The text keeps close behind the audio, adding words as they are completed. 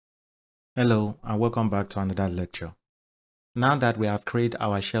Hello and welcome back to another lecture. Now that we have created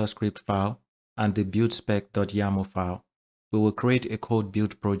our shell script file and the build-spec.yaml file, we will create a code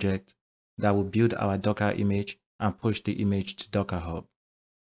build project that will build our Docker image and push the image to Docker Hub.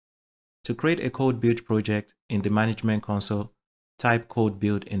 To create a code build project in the management console, type code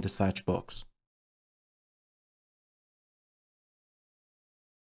build in the search box.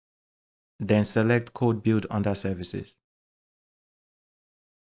 Then select code build under services.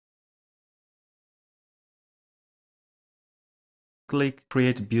 Click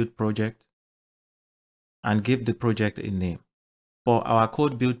create build project and give the project a name. For our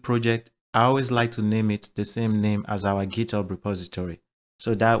code build project, I always like to name it the same name as our GitHub repository.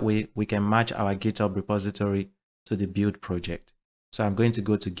 So that way we can match our GitHub repository to the build project. So I'm going to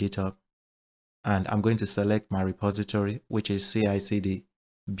go to GitHub and I'm going to select my repository, which is CI/CD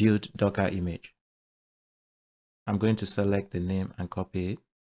build Docker image. I'm going to select the name and copy it.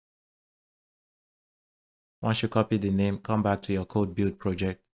 Once you copy the name, come back to your code build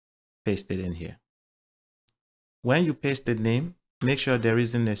project, paste it in here. When you paste the name, make sure there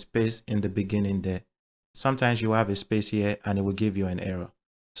isn't a space in the beginning there. Sometimes you have a space here and it will give you an error.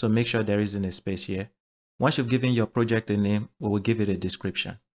 So make sure there isn't a space here. Once you've given your project a name, we will give it a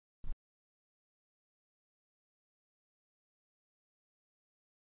description.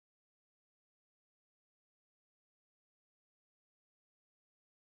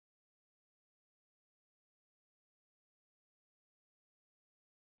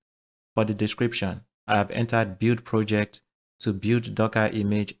 For the description, I have entered build project to build Docker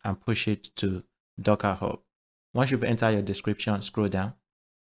image and push it to Docker Hub. Once you've entered your description, scroll down.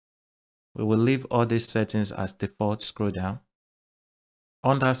 We will leave all these settings as default, scroll down.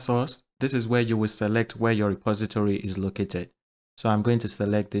 Under source, this is where you will select where your repository is located. So I'm going to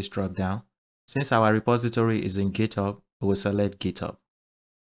select this drop down. Since our repository is in GitHub, we will select GitHub.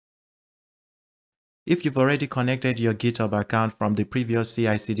 If you've already connected your GitHub account from the previous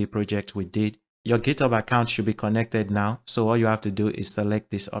CI/CD project we did, your GitHub account should be connected now. So all you have to do is select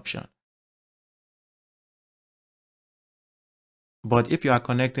this option. But if you are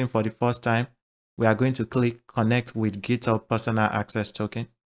connecting for the first time, we are going to click Connect with GitHub Personal Access Token.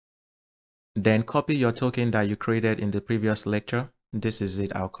 Then copy your token that you created in the previous lecture. This is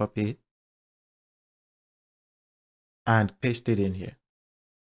it. I'll copy it and paste it in here.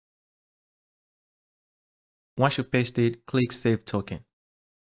 Once you paste it, click Save Token.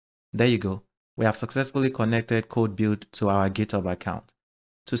 There you go. We have successfully connected CodeBuild to our GitHub account.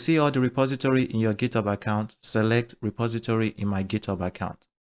 To see all the repository in your GitHub account, select Repository in my GitHub account.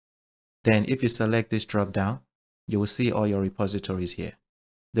 Then if you select this drop down, you will see all your repositories here.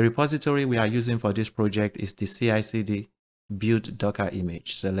 The repository we are using for this project is the CI/CD build Docker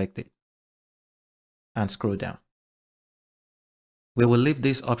image. Select it and scroll down. We will leave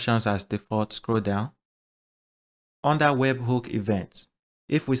these options as default. Scroll down. Under webhook events,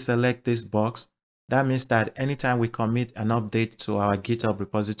 if we select this box, that means that anytime we commit an update to our GitHub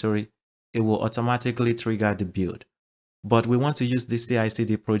repository, it will automatically trigger the build. But we want to use the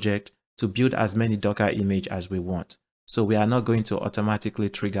CI/CD project to build as many Docker images as we want. So we are not going to automatically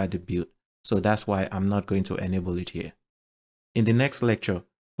trigger the build. So that's why I'm not going to enable it here. In the next lecture,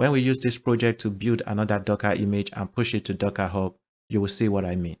 when we use this project to build another Docker image and push it to Docker Hub, you will see what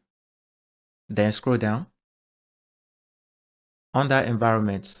I mean. Then scroll down. Under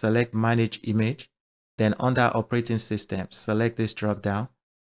Environment, select Manage Image. Then under Operating System, select this drop down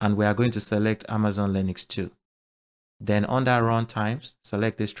and we are going to select Amazon Linux 2. Then under Run Times,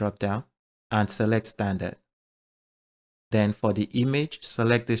 select this drop down and select Standard. Then for the image,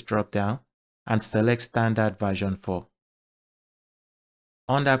 select this drop down and select Standard version 4.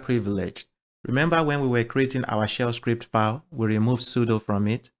 Under Privilege, remember when we were creating our shell script file, we removed sudo from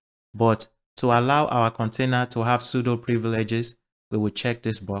it, but to allow our container to have sudo privileges, we will check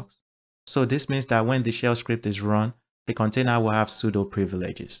this box. So this means that when the shell script is run, the container will have sudo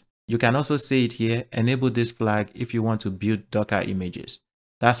privileges. You can also see it here, enable this flag if you want to build Docker images.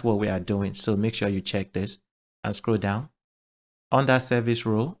 That's what we are doing, so make sure you check this and scroll down. Under Service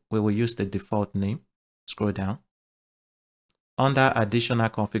Role, we will use the default name. Scroll down. Under Additional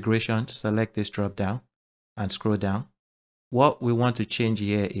Configuration, select this drop down and scroll down. What we want to change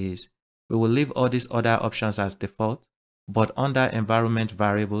here is we will leave all these other options as default, but under Environment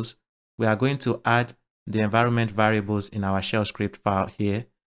Variables, we are going to add the environment variables in our shell script file here.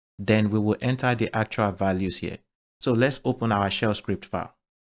 Then we will enter the actual values here. So let's open our shell script file.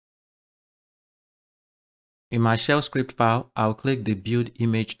 In my shell script file, I'll click the build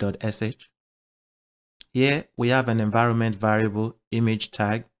image.sh. Here we have an environment variable image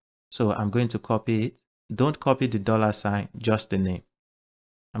tag. So I'm going to copy it. Don't copy the $sign, just the name.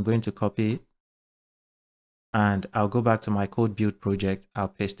 I'm going to copy it, and I'll go back to my CodeBuild project. I'll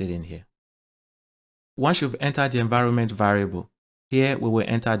paste it in here. Once you've entered the environment variable, here we will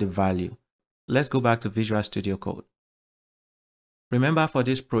enter the value. Let's go back to Visual Studio Code. Remember, for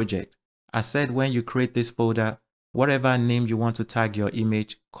this project, I said when you create this folder, whatever name you want to tag your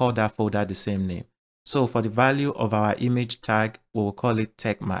image, call that folder the same name. So for the value of our image tag, we will call it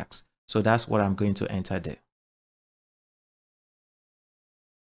TechMax. So that's what I'm going to enter there.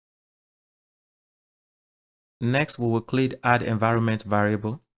 Next, we will click Add Environment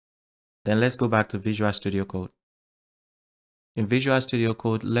Variable. Then let's go back to Visual Studio Code. In Visual Studio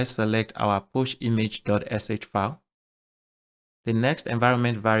Code, let's select our pushimage.sh file. The next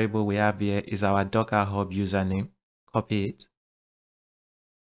environment variable we have here is our Docker Hub username. Copy it.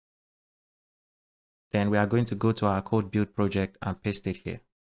 Then we are going to go to our CodeBuild project and paste it here.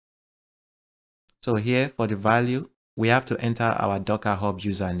 So here for the value, we have to enter our Docker Hub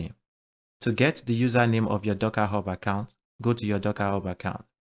username. To get the username of your Docker Hub account, go to your Docker Hub account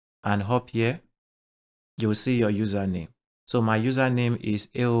and hop here. You will see your username. So my username is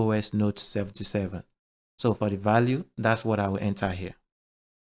AOSNote77. So for the value, that's what I will enter here.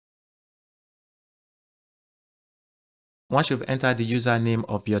 Once you've entered the username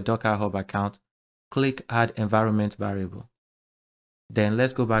of your Docker Hub account, click Add Environment Variable. Then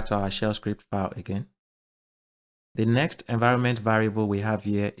let's go back to our shell script file again. The next environment variable we have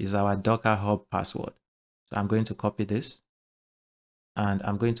here is our Docker Hub password. So I'm going to copy this and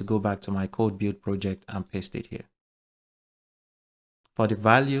I'm going to go back to my CodeBuild project and paste it here. For the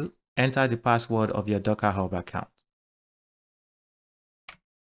value, enter the password of your Docker Hub account.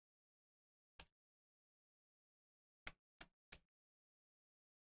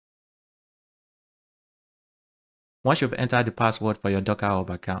 Once you've entered the password for your Docker Hub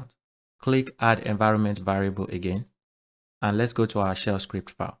account, click Add Environment Variable again, and let's go to our shell script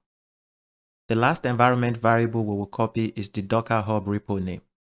file. The last environment variable we will copy is the Docker Hub repo name.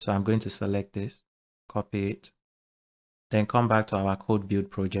 So I'm going to select this, copy it, then come back to our CodeBuild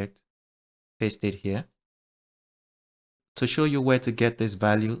project, paste it here. To show you where to get this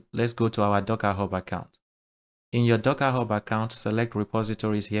value, let's go to our Docker Hub account. In your Docker Hub account, select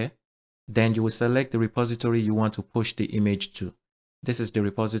repositories here. Then you will select the repository you want to push the image to. This is the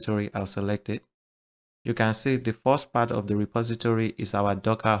repository. I'll select it. You can see the first part of the repository is our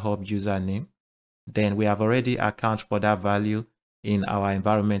Docker Hub username. Then we have already accounted for that value in our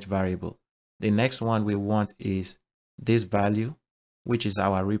environment variable. The next one we want is this value, which is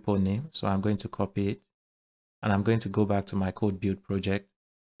our repo name. So I'm going to copy it and I'm going to go back to my CodeBuild project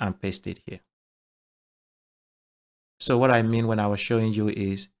and paste it here. So what I mean when I was showing you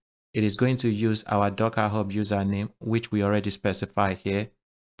is it is going to use our Docker Hub username, which we already specify here,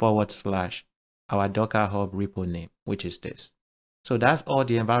 / our Docker Hub repo name, which is this. So that's all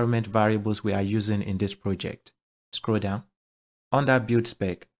the environment variables we are using in this project. Scroll down. Under build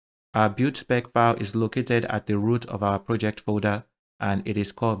spec, our build spec file is located at the root of our project folder and it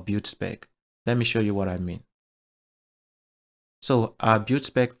is called build spec. Let me show you what I mean. So our build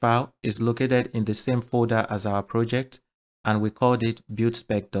spec file is located in the same folder as our project and we called it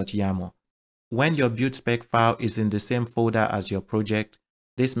buildspec.yaml. When your build spec file is in the same folder as your project,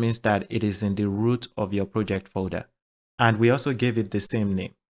 this means that it is in the root of your project folder. And we also gave it the same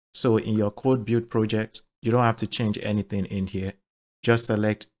name. So in your CodeBuild project, you don't have to change anything in here. Just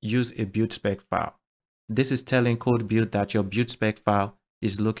select use a build spec file. This is telling CodeBuild that your build spec file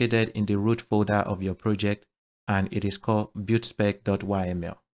is located in the root folder of your project and it is called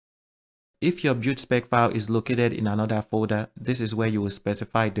buildspec.yml. If your build spec file is located in another folder, this is where you will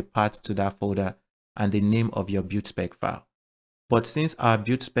specify the path to that folder and the name of your build spec file. But since our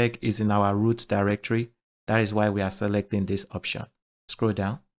build spec is in our root directory, that is why we are selecting this option. Scroll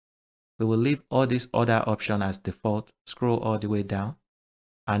down. We will leave all these other options as default. Scroll all the way down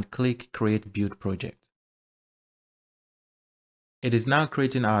and click Create Build Project. It is now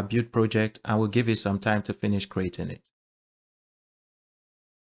creating our build project and we'll give it some time to finish creating it.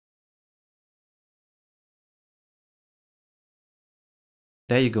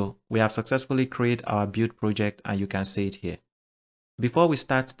 There you go. We have successfully created our build project and you can see it here. Before we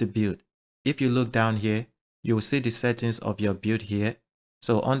start the build, if you look down here, you will see the settings of your build here.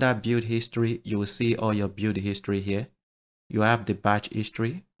 So under build history, you will see all your build history here. You have the batch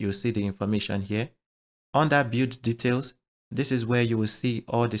history. You'll see the information here. Under build details, this is where you will see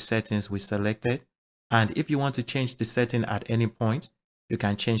all the settings we selected. And if you want to change the setting at any point, you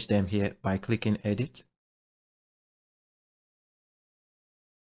can change them here by clicking edit.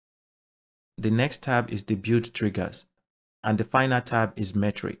 The next tab is the build triggers. And the final tab is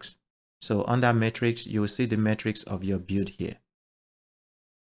metrics. So under metrics, you will see the metrics of your build here.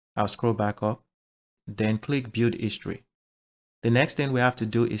 I'll scroll back up, then click Build History. The next thing we have to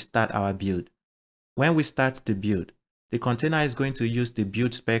do is start our build. When we start the build, the container is going to use the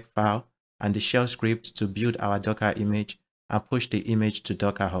build spec file and the shell script to build our Docker image and push the image to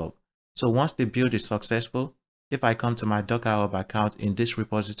Docker Hub. So once the build is successful, if I come to my Docker Hub account in this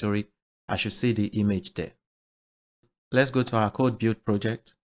repository, I should see the image there. Let's go to our CodeBuild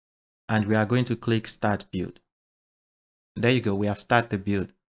project and we are going to click Start Build. There you go, we have started the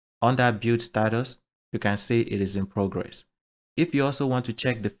build. Under Build Status, you can see it is in progress. If you also want to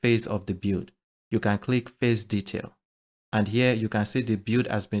check the phase of the build, you can click Phase Detail. And here you can see the build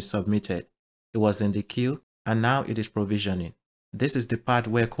has been submitted. It was in the queue and now it is provisioning. This is the part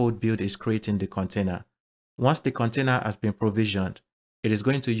where CodeBuild is creating the container. Once the container has been provisioned, it is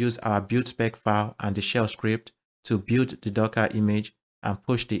going to use our build spec file and the shell script to build the Docker image and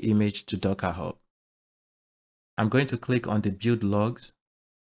push the image to Docker Hub. I'm going to click on the build logs,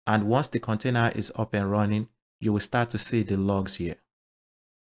 and once the container is up and running, you will start to see the logs here.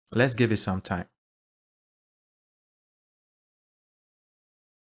 Let's give it some time.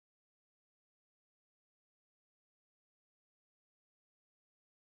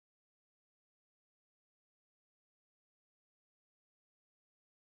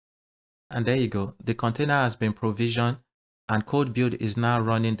 And there you go, the container has been provisioned and CodeBuild is now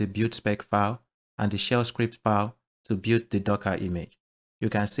running the build spec file and the shell script file to build the Docker image. You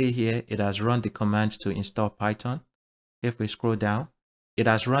can see here it has run the command to install Python. If we scroll down, it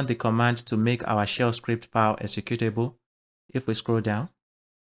has run the command to make our shell script file executable. If we scroll down,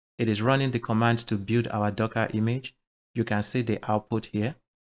 it is running the command to build our Docker image. You can see the output here.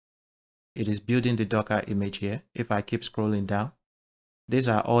 It is building the Docker image here. If I keep scrolling down, these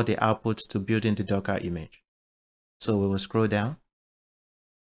are all the outputs to building the Docker image. So we will scroll down.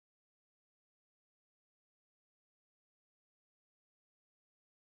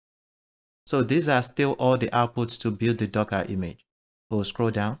 So these are still all the outputs to build the Docker image. We'll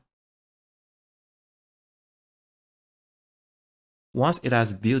scroll down. Once it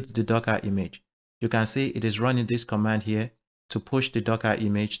has built the Docker image, you can see it is running this command here to push the Docker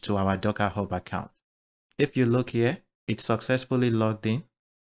image to our Docker Hub account. If you look here, it successfully logged in.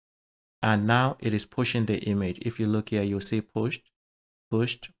 And now it is pushing the image. If you look here, you'll see pushed,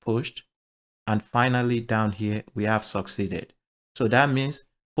 pushed, pushed. And finally down here, we have succeeded. So that means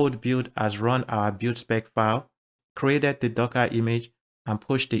CodeBuild has run our build spec file, created the Docker image, and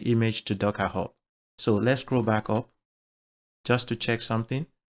pushed the image to Docker Hub. So let's scroll back up just to check something.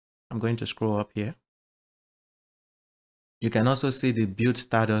 I'm going to scroll up here. You can also see the build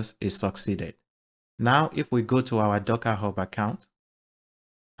status is succeeded. Now, if we go to our Docker Hub account,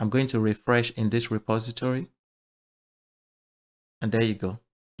 I'm going to refresh in this repository. And there you go.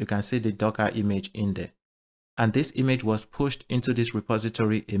 You can see the Docker image in there. And this image was pushed into this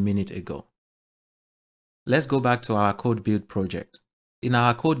repository a minute ago. Let's go back to our CodeBuild project. In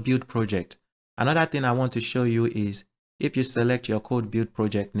our CodeBuild project, another thing I want to show you is if you select your CodeBuild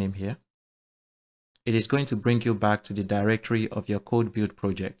project name here, it is going to bring you back to the directory of your CodeBuild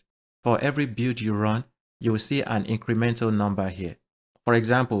project. For every build you run, you will see an incremental number here. For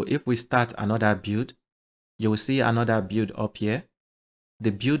example, if we start another build, you will see another build up here.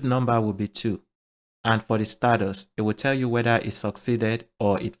 The build number will be 2. And for the status, it will tell you whether it succeeded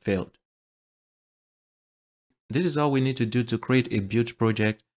or it failed. This is all we need to do to create a build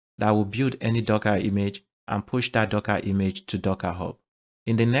project that will build any Docker image and push that Docker image to Docker Hub.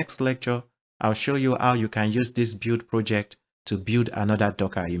 In the next lecture, I'll show you how you can use this build project to build another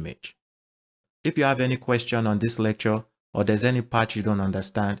Docker image. If you have any question on this lecture or there's any part you don't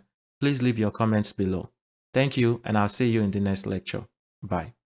understand, please leave your comments below. Thank you, and I'll see you in the next lecture.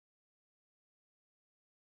 Bye.